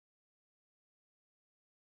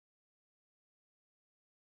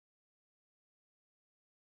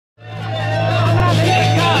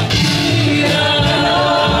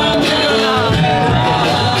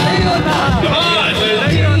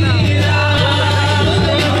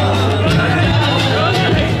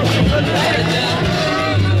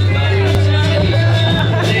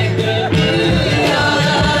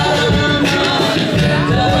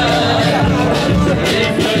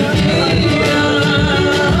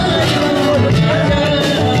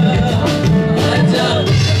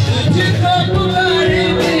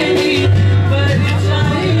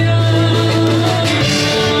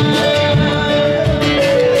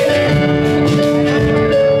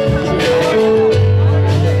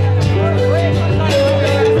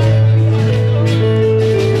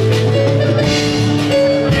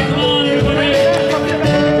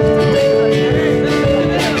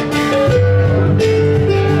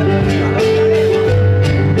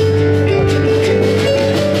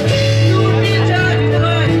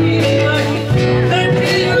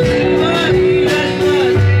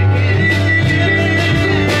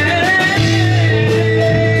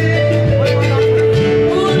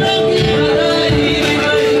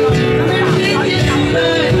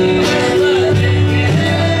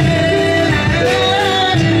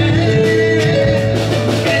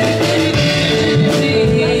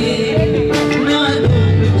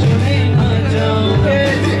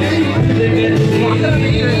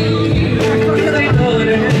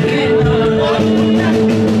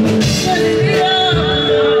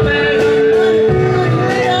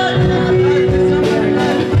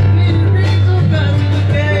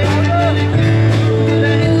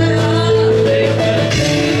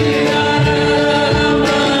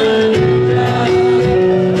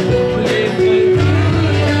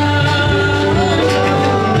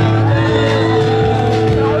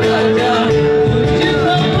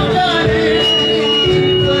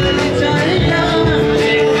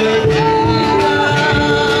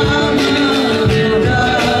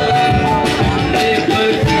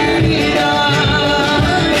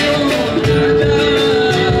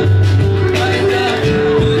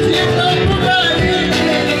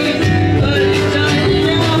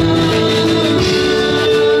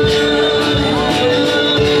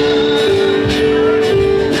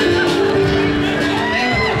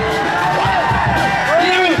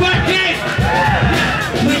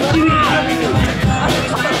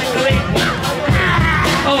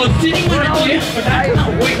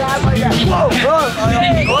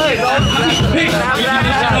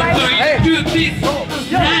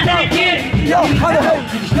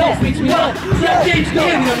makes me love. Something's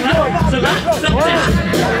giving them love. So that's something.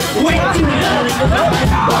 Wait till the hell it goes up.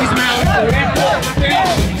 Boys smile with the red ball.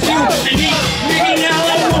 Two and me, making out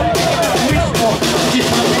like one. Wish for just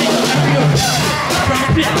how many happy up. From a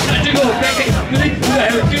pit, not to go back and good. You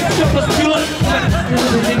have to stop us to it.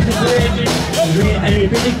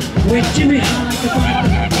 Wait, Jimmy.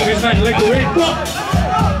 Boys man like the red ball.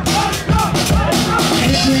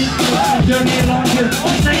 Journey along here.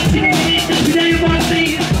 1988, today you want to see.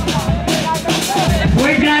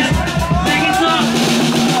 Wait guys, second song.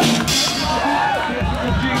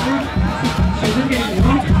 I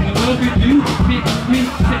love you, you make me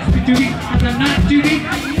sex me to me, and I'm not doing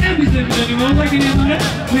everything anymore like an internet.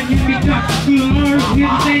 When you meet up, you're here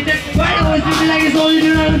to say that. Why always do me like it's all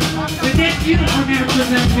you know? But then you don't have to let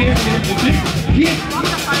me here.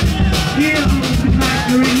 Here, my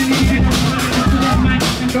career, you need to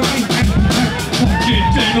going back.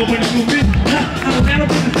 Nobody moving. I'll never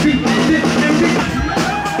be the street.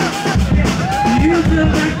 You feel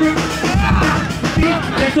like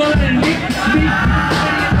that's all I need.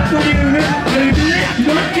 What do you hear? You do it. You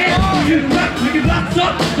don't care. You rock. You can box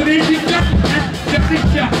up. But if you jump, that's the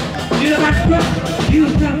picture. You know what's wrong. You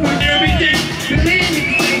suffer everything. Believe me,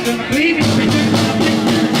 believe me.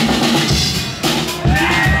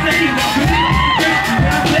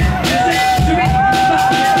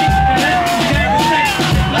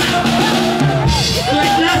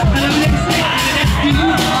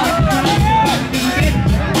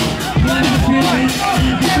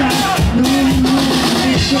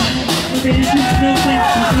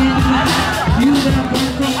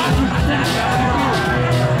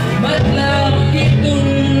 मतलब कि तुम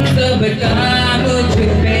सबका मुझ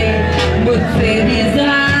पे मुझसे भी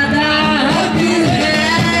ज़्यादा हक है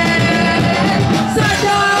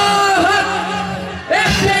सदा हक है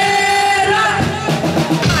तेरा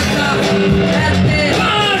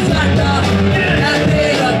सदा है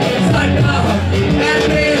तेरा सदा है तेरा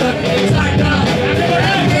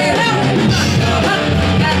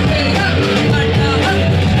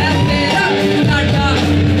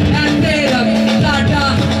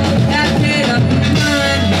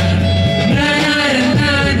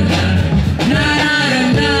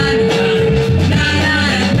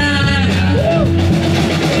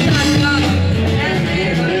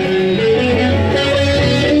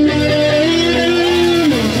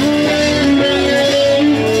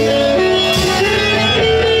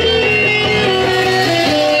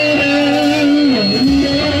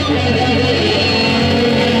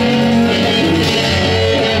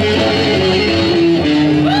है तेरा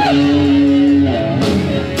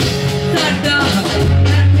सदा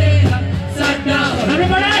है तेरा सदा है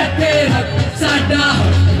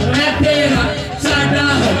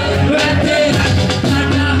तेरा सदा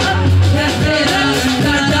है तेरा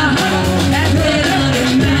सदा है तेरा सदा है तेरा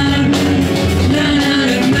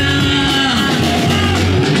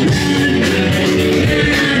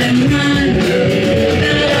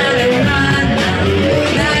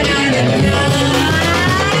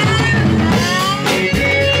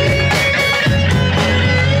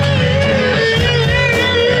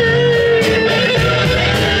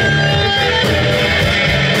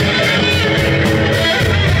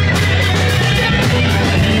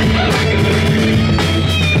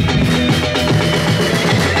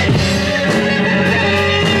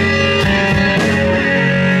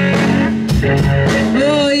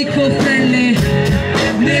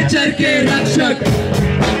नेचर के रक्षक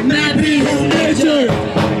मैं भी हूँ नेचर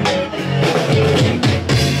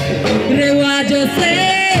रिवाजों से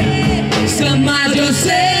समाजों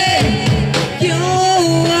से क्यों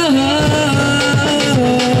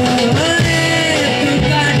तू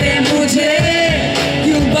काटे मुझे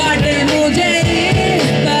क्यों बांटे मुझे इस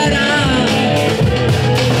तरह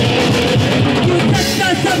क्यों सच का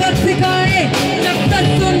सबक सिखाए जब तक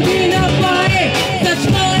सुन भी ना पाए सच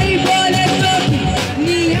मारी बोले तो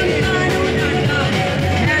नियम कानून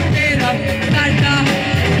है तेरा साडा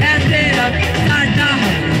है तेरा साडा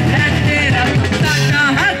है तेरा साडा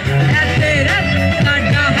है तेरा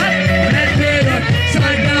साडा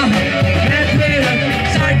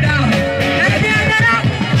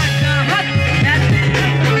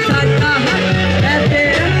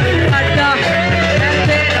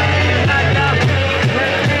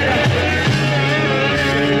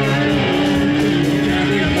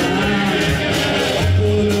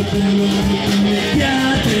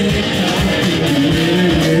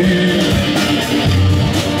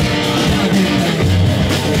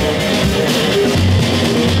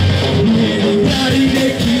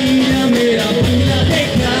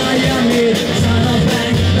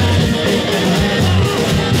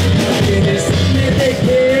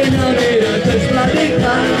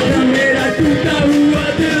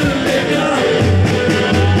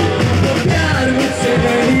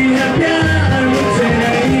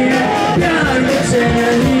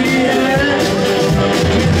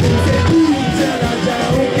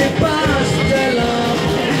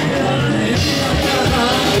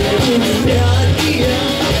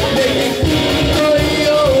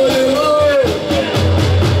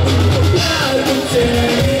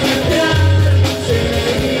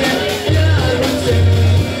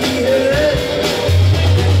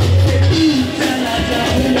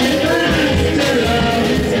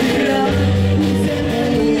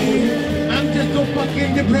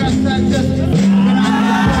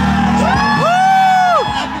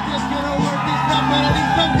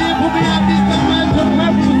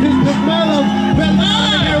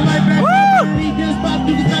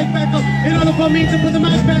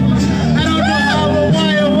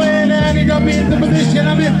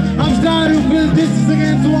This is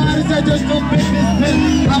against the artists, I just don't fit this pit.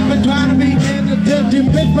 I've been trying to be in the dirty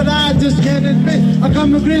pit, but I just can't admit. I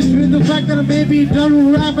come to grips with the fact that I may be done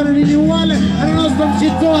with rapping in a new wallet. I don't know, some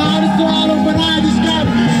shit so hard to swallow, but I just got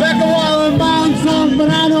back a wall on my own song. But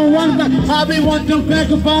I don't want that, I'll be one to back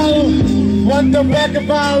and follow. One to back and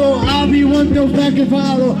follow, I'll be one to back and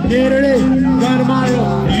follow. Here it is, got a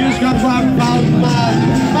mile. You just gotta rock about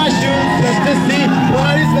my shoes just to see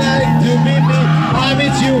what it's like to be me. I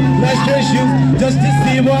meet you, let's your shoes just to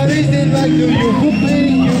see what is it like to you. For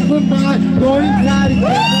me, you for mine, go inside and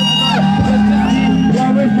just to see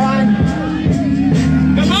what we find.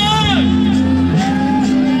 Come on!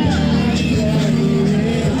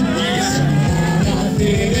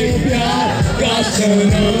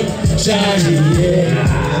 चाहिए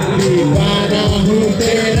दीवाना हूँ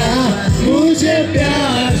तेरा मुझे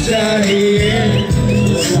प्यार चाहिए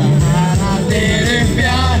सहारा तेरे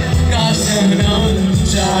प्यार का सनम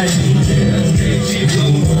चाहिए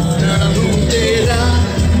दीवाना हूँ तेरा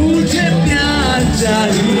मुझे प्यार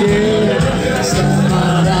चाहिए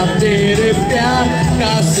सहारा तेरे प्यार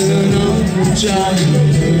का सनम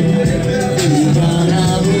चाहिए दीवाना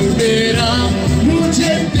हूँ तेरा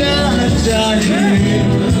मुझे प्यार चाहिए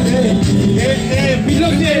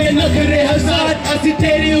लोग तेरे नखरे हजार असी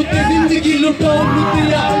तेरे उत्ते जिंदगी लुटो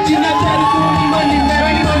लुटिया जिन्ना तेरे सोनी मनी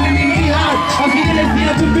मेरी मनी हार असी तेरे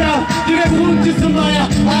सिया तू प्यार तेरे खून च समाया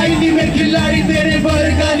आई नी मैं खिलाड़ी तेरे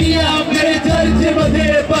बरगानिया मेरे चर्चे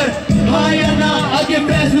बतेरे पर हाँ या ना आगे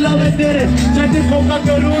फैसला में तेरे चढ़े खोका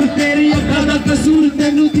करूर तेरी अखा दा कसूर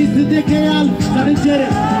तेनू जिस दे ख्याल सारे चेहरे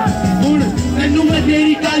हुण तेनू मैं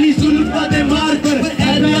तेरी काली सुल्फा दे मार पर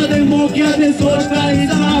ऐदा दे मौकिया दे सोचदा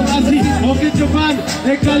हिसाब असी होके जवान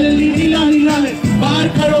एक गल लीनी लाले बाहर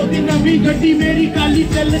खड़ो दी नवी गड्डी मेरी काली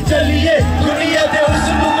चल चलिए दुनिया दे उस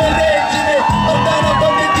मुंगले जिने पता ना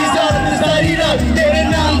बंदे दी जान सारी रात तेरे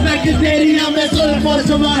नाल बैठ तेरी मैं सुल्फा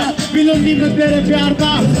समाया बिलोनी में तेरे प्यार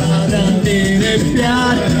का सहारा तेरे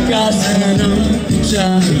प्यार का सनम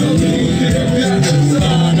चाहिए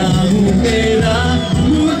दीवाना हूँ तेरा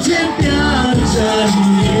मुझे प्यार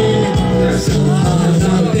चाहिए